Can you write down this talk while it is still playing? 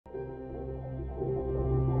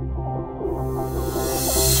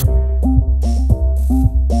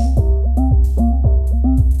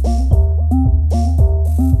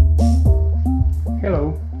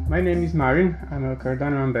Marin, I'm a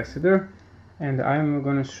Cardano ambassador, and I'm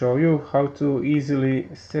going to show you how to easily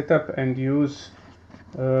set up and use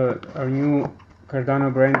our new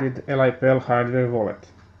Cardano branded ELLIPAL Hardware Wallet.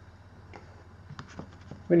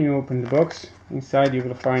 When you open the box, inside you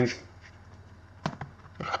will find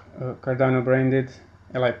a Cardano branded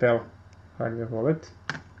ELLIPAL Hardware Wallet.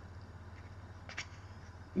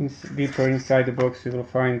 Deeper inside the box you will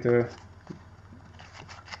find a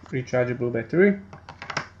rechargeable battery.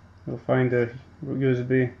 You'll find a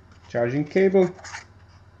USB charging cable,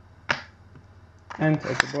 and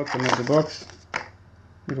at the bottom of the box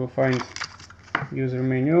you will find user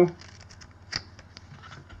menu,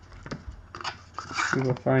 you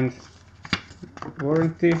will find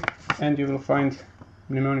warranty, and you will find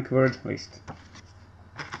mnemonic word list.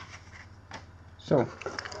 So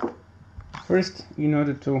first, in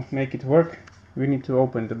order to make it work, we need to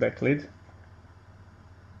open the back lid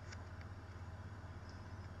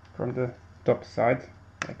from the top side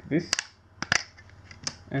like this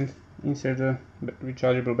and insert the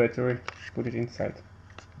rechargeable battery, put it inside,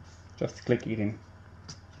 just click it in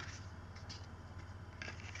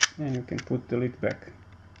and you can put the lid back.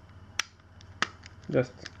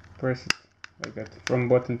 Just press it like that from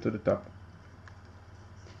bottom to the top.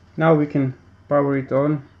 Now we can power it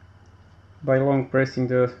on by long pressing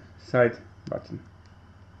the side button.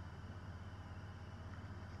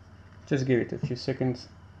 Just give it a few seconds,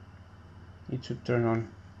 it should turn on.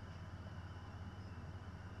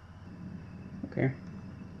 Okay,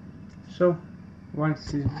 so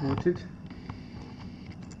once it's booted,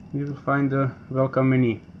 you will find the welcome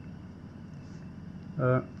menu.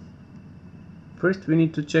 First we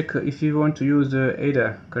need to check if you want to use the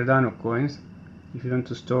ADA Cardano coins, if you want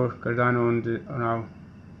to store Cardano on our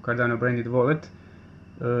Cardano branded wallet.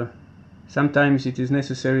 Sometimes it is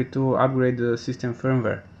necessary to upgrade the system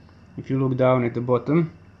firmware. If you look down at the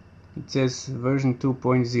bottom, it says version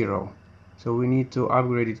 2.0, so we need to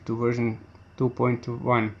upgrade it to version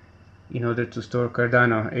 2.1 in order to store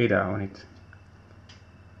Cardano ADA on it.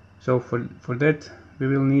 So for that we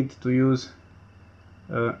will need to use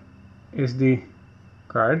a SD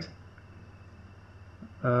card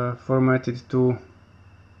formatted to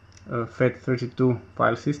a FAT32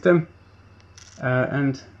 file system,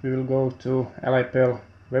 and we will go to ELLIPAL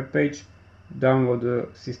webpage, download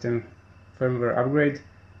the system firmware upgrade,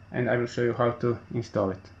 and I will show you how to install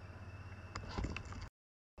it.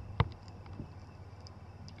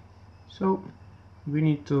 So we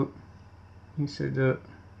need to insert the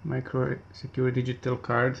micro secure digital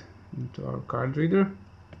card into our card reader.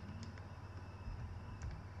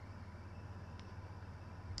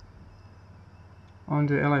 On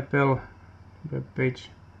the ELLIPAL webpage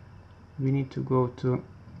we need to go to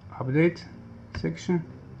update section,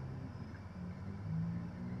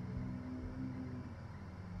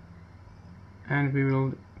 and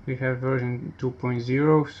we have version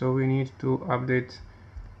 2.0, so we need to update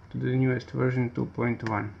to the newest version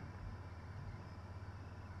 2.1.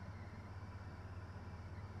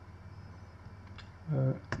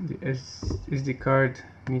 The SD card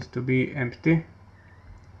needs to be empty,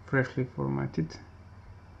 freshly formatted,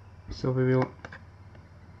 so we will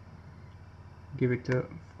give it a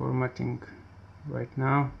formatting right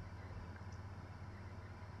now.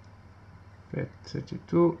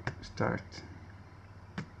 FAT32 start.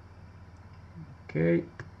 Okay,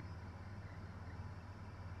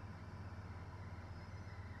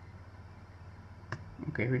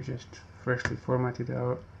 we just freshly formatted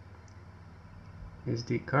our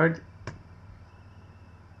SD card.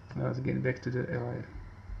 Let's get back to the LI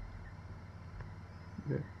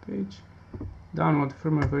web page. Download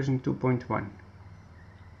firmware version 2.1.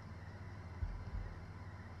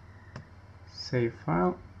 Save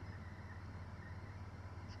file.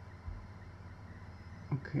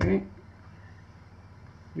 Okay,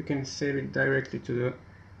 you can save it directly to the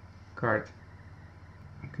card.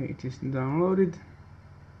 Okay, it is downloaded.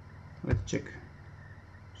 Let's check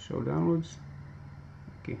show downloads.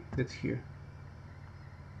 Okay, that's here.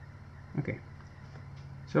 Okay,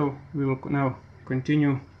 so we will now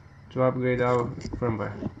continue to upgrade our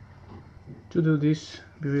firmware. To do this,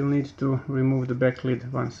 we will need to remove the back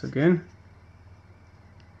lid once again.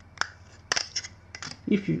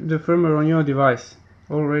 If the firmware on your device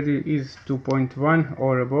already is 2.1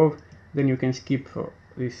 or above, then you can skip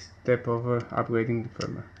this step of upgrading the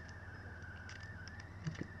firmware.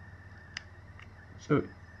 Okay. So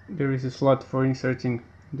there is a slot for inserting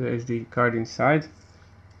the SD card inside,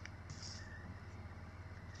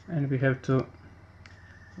 and we have to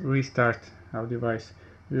restart our device.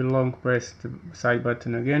 We will long press the side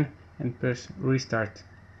button again and press restart.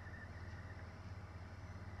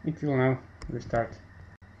 It will now restart.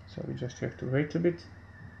 so we just have to wait a bit.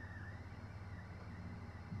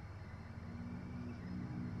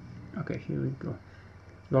 Okay, here we go.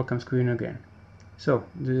 Welcome screen again. So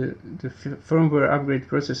the firmware upgrade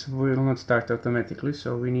process will not start automatically,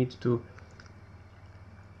 so we need to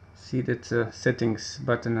see that settings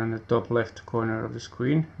button on the top left corner of the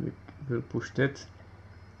screen. We will push that.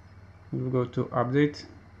 We will go to update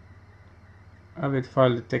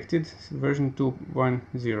file detected, version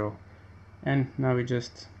 2.10, and now we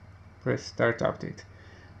just press start update.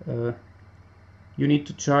 You need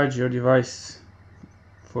to charge your device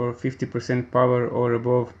for 50% power or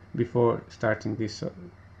above before starting this.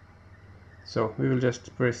 So we will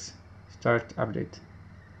just press start update.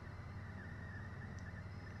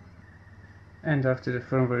 And after the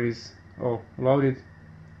firmware is all loaded,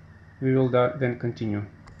 we will then continue.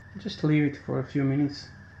 Just leave it for a few minutes.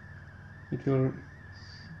 It will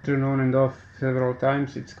turn on and off several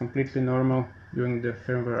times. It's completely normal during the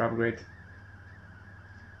firmware upgrade.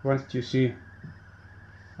 Once you see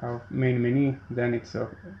our main menu, then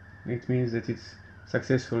it means that it's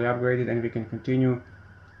successfully upgraded and we can continue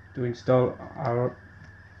to install our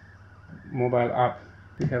mobile app.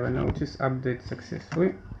 We have a notice update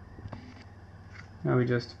successfully. Now we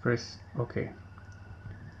just press OK,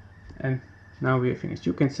 and now we are finished.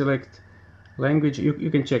 You can select language. You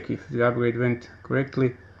can check if the upgrade went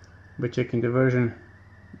correctly by checking the version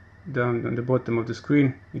down on the bottom of the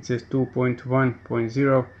screen. It says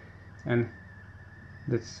 2.1.0 and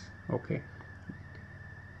that's okay.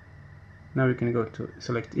 Now we can go to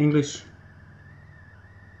select English,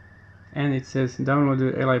 and it says download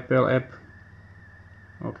the ELLIPAL app.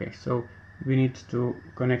 Okay, so we need to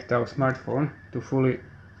connect our smartphone to fully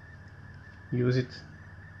use it.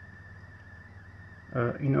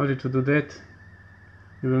 In order to do that,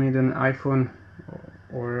 you will need an iPhone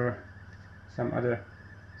or some other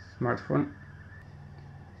smartphone.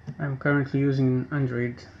 I'm currently using an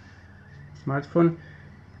Android smartphone,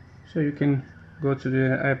 so you can go to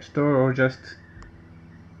the App Store, or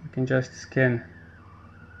you can just scan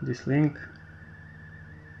this link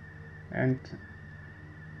and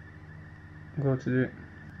go to the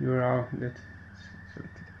URL that's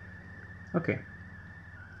selected. Okay,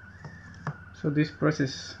 so this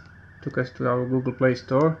process took us to our Google Play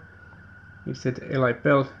Store. It said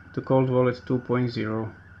ELLIPAL to Cold Wallet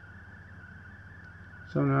 2.0.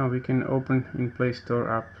 So now we can open in Play Store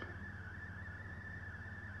app.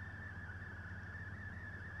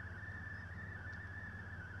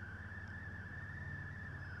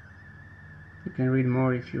 You can read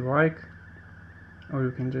more if you like, or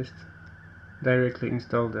you can just directly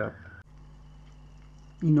install the app.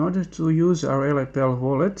 In order to use our ELLIPAL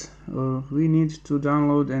wallet, we need to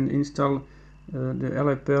download and install the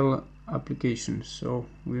ELLIPAL application. So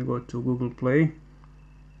we'll go to Google Play.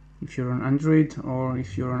 If you're on Android, or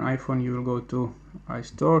if you're on iPhone, you will go to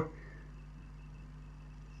iStore,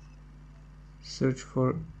 search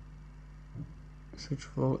for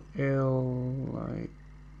ELLIPAL,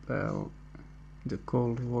 the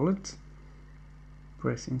cold wallet,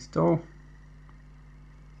 press install,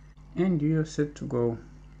 and you are set to go.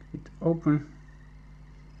 Hit open.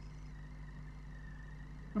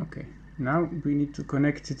 Okay, now we need to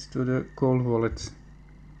connect it to the cold wallet.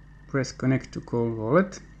 Press connect to cold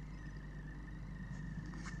wallet,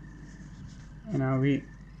 and now we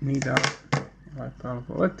need our ELLIPAL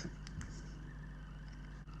wallet.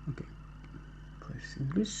 Okay, press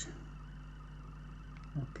English.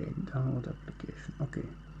 Okay, download application. Okay,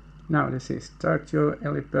 now this is start your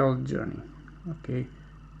ELLIPAL journey. Okay,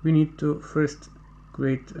 we need to first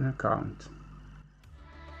create an account.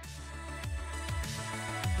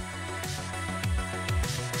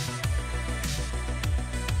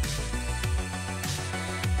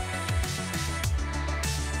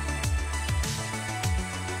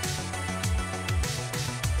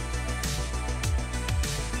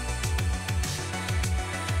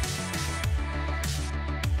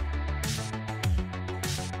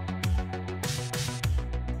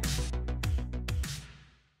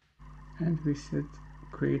 And we said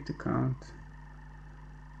create account.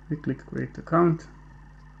 We click create account,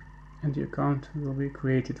 and the account will be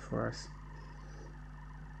created for us.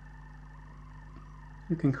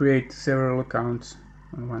 You can create several accounts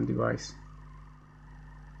on one device.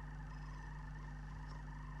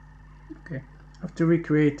 Okay, after we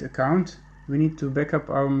create account, we need to backup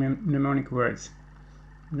our mnemonic words.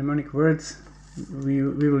 Mnemonic words we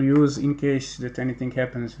will use in case that anything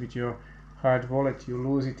happens with your hard wallet, you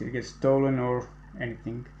lose it, it gets stolen or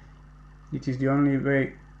anything. It is the only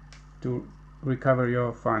way to recover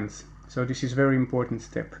your funds. So this is very important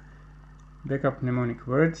step. Backup mnemonic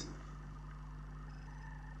words.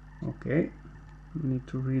 Okay, you need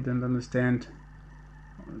to read and understand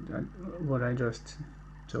what I just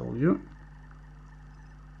told you.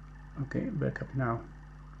 Okay, back up now.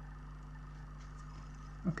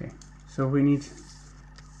 Okay, so we need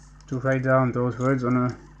to write down those words on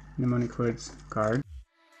a mnemonic words card.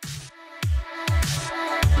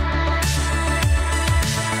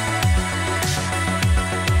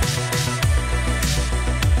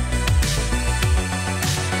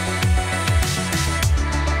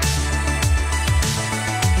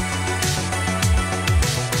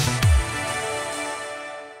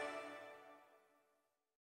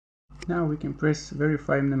 Now we can press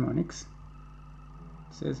verify mnemonics.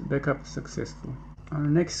 It says backup successful. On the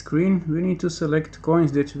next screen we need to select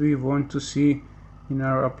coins that we want to see in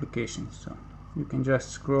our application. So you can just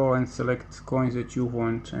scroll and select coins that you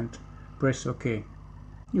want and press OK.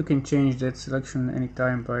 You can change that selection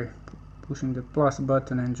anytime by pushing the plus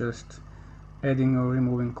button and just adding or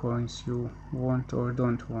removing coins you want or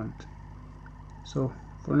don't want. So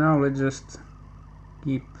for now let's just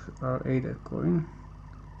keep our ADA coin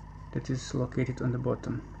that is located on the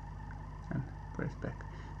bottom and press back.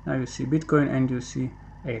 Now you see Bitcoin and you see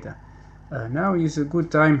ADA. Now is a good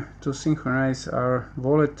time to synchronize our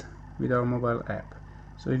wallet with our mobile app.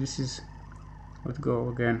 So this is, let's go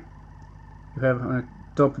again. You have on the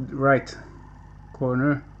top right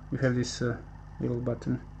corner you have this little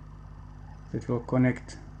button that will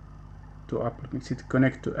connect to app. It's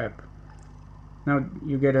connect to app. Now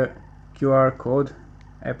you get a QR code,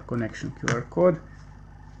 app connection QR code.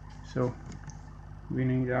 So we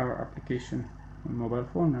need our application on mobile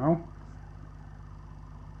phone now.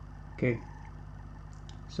 Okay,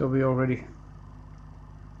 so we already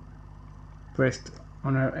pressed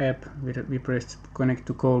on our app, we pressed connect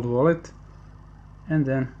to cold wallet and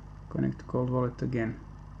then connect to cold wallet again.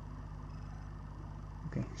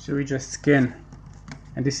 Okay, so we just scan,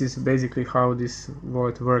 and this is basically how this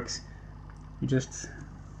wallet works. You just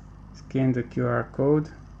scan the QR code.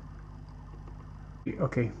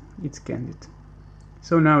 Okay, it scanned it.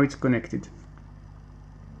 So now it's connected.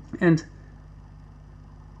 And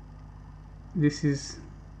this is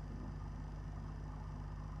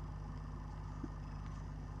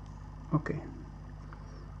okay.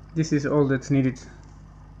 This is all that's needed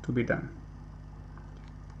to be done.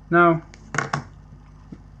 Now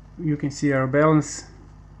you can see our balance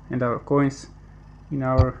and our coins in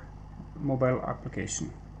our mobile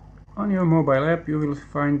application. On your mobile app you will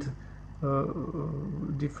find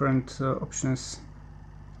different options.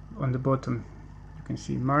 On the bottom you can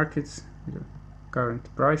see markets with the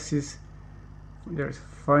current prices. There's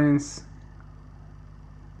finance,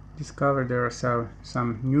 discover, there are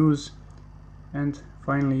some news, and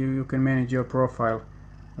finally you can manage your profile,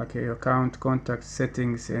 like your account, contact,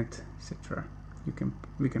 settings, and etc.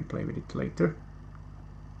 We can play with it later.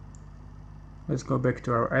 Let's go back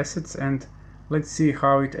to our assets and let's see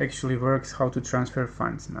how it actually works, how to transfer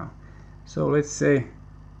funds now. So let's say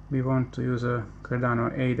we want to use a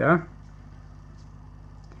Cardano ADA.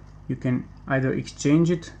 You can either exchange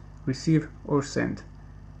it, receive, or send.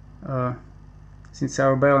 Since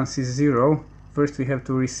our balance is 0, first we have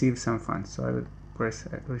to receive some funds. So I will press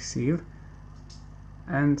receive,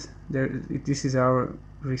 and this is our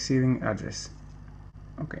receiving address.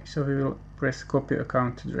 Okay, so we will press copy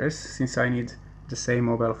account address. Since I need the same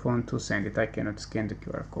mobile phone to send it, I cannot scan the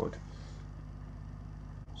QR code.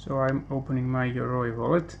 So I'm opening my Yoroi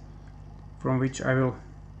wallet, from which I will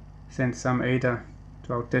send some ADA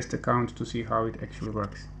to our test account to see how it actually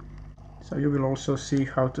works. So you will also see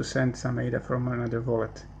how to send some ADA from another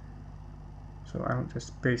wallet. So I'll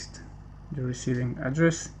just paste the receiving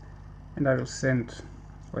address and I will send,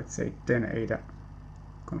 let's say, 10 ADA.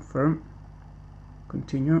 Confirm,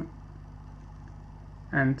 continue,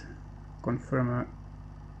 and confirm a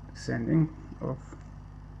sending of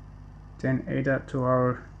 10 ADA to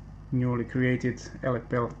our newly created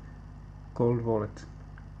ELLIPAL cold wallet.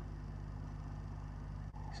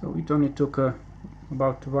 So it only took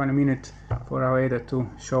about 1 minute for our ADA to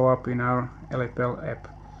show up in our ELLIPAL app.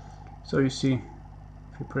 So you see,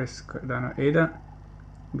 if you press Cardano ADA,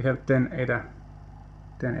 we have 10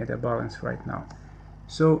 ADA balance right now.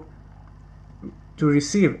 So to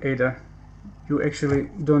receive ADA, you actually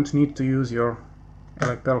don't need to use your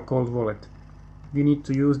ELLIPAL cold wallet. We need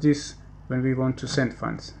to use this when we want to send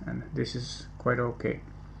funds, and this is quite okay.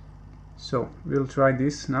 So we'll try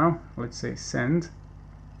this now. Let's say send.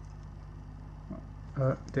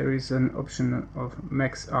 There is an option of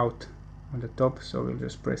max out on the top, so we'll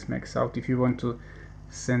just press max out if you want to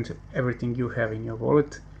send everything you have in your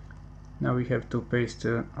wallet. Now we have to paste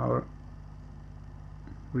our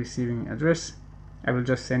receiving address. I will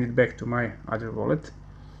just send it back to my other wallet.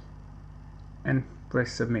 and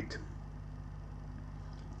press submit.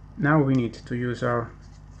 Now we need to use our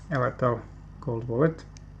ELLIPAL Gold Wallet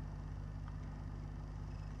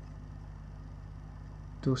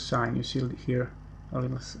to sign. You see here a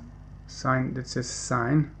little sign that says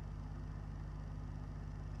sign,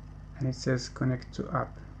 and it says connect to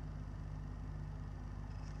app.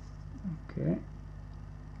 Okay,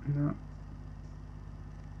 now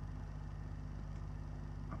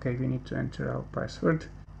okay, we need to enter our password.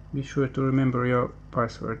 Be sure to remember your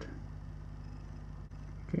password.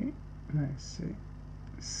 Okay, let's say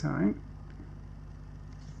sign,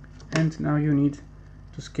 and now you need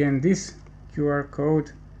to scan this QR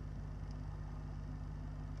code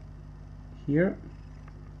here,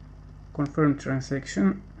 confirm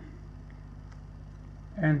transaction,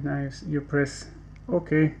 and now you press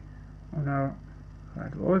OK on our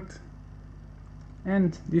hard wallet,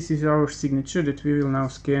 and this is our signature that we will now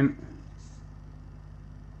scan.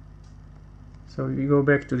 So we go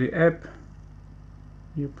back to the app,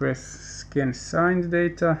 you press scan signed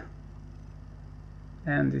data,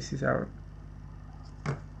 and this is our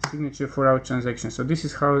signature for our transaction. So this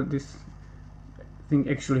is how this thing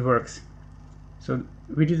actually works. So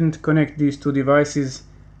we didn't connect these two devices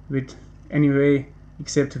with any way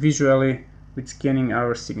except visually with scanning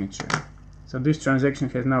our signature. So this transaction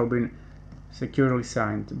has now been securely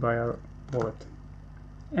signed by our wallet,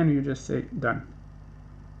 and you just say done,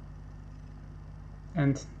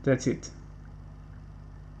 and that's it.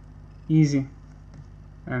 Easy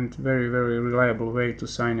and very reliable way to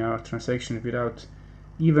sign our transaction without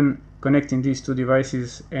even connecting these two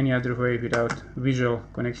devices any other way, without visual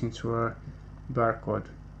connection through our barcode.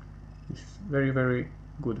 It's very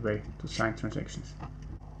good way to sign transactions.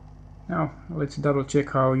 Now let's double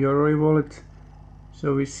check our Yoroi wallet.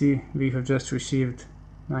 So we see we have just received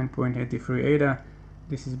 9.83 ADA.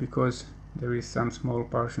 This is because there is some small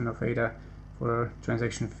portion of ADA for our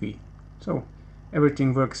transaction fee. So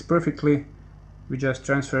everything works perfectly. We just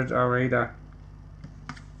transferred our ADA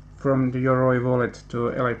from the Yoroi wallet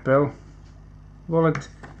to ELLIPAL wallet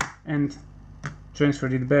and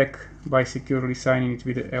transferred it back by securely signing it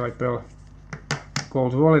with the ELLIPAL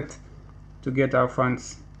Gold Wallet to get our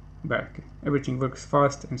funds back. Everything works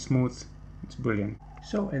fast and smooth. It's brilliant.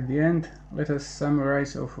 So at the end, let us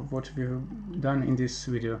summarize of what we've done in this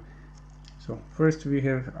video. So first we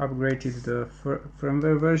have upgraded the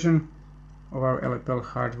firmware version of our ELLIPAL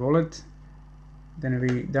hard wallet. Then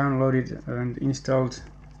we downloaded and installed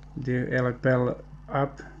the ELLIPAL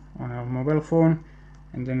app on our mobile phone,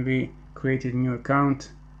 and then we created a new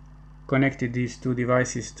account, connected these two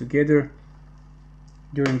devices together.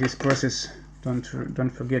 During this process, don't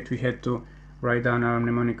forget we had to write down our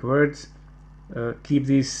mnemonic words. Keep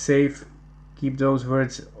these safe, keep those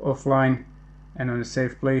words offline and on a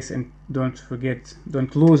safe place, and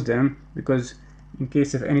don't lose them, because in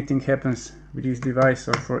case if anything happens with this device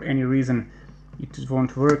or for any reason it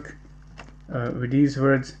won't work, with these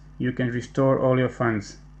words you can restore all your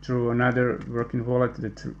funds through another working wallet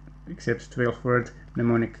that accepts 12-word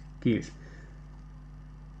mnemonic keys.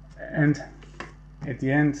 And at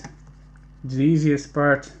the end, the easiest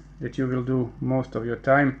part that you will do most of your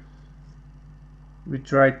time, we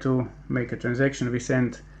try to make a transaction. We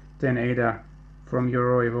send 10 ADA from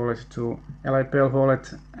Yoroi wallet to ELLIPAL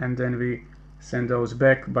wallet, and then we send those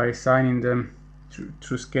back by signing them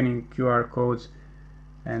through scanning QR codes,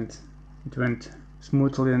 and it went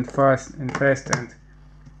smoothly and fast, and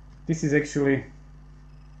this is actually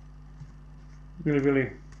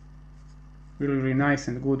really nice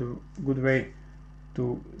and good way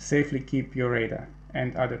to safely keep your ADA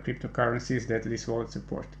and other cryptocurrencies that this wallet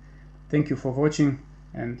support. Thank you for watching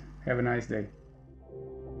and have a nice day.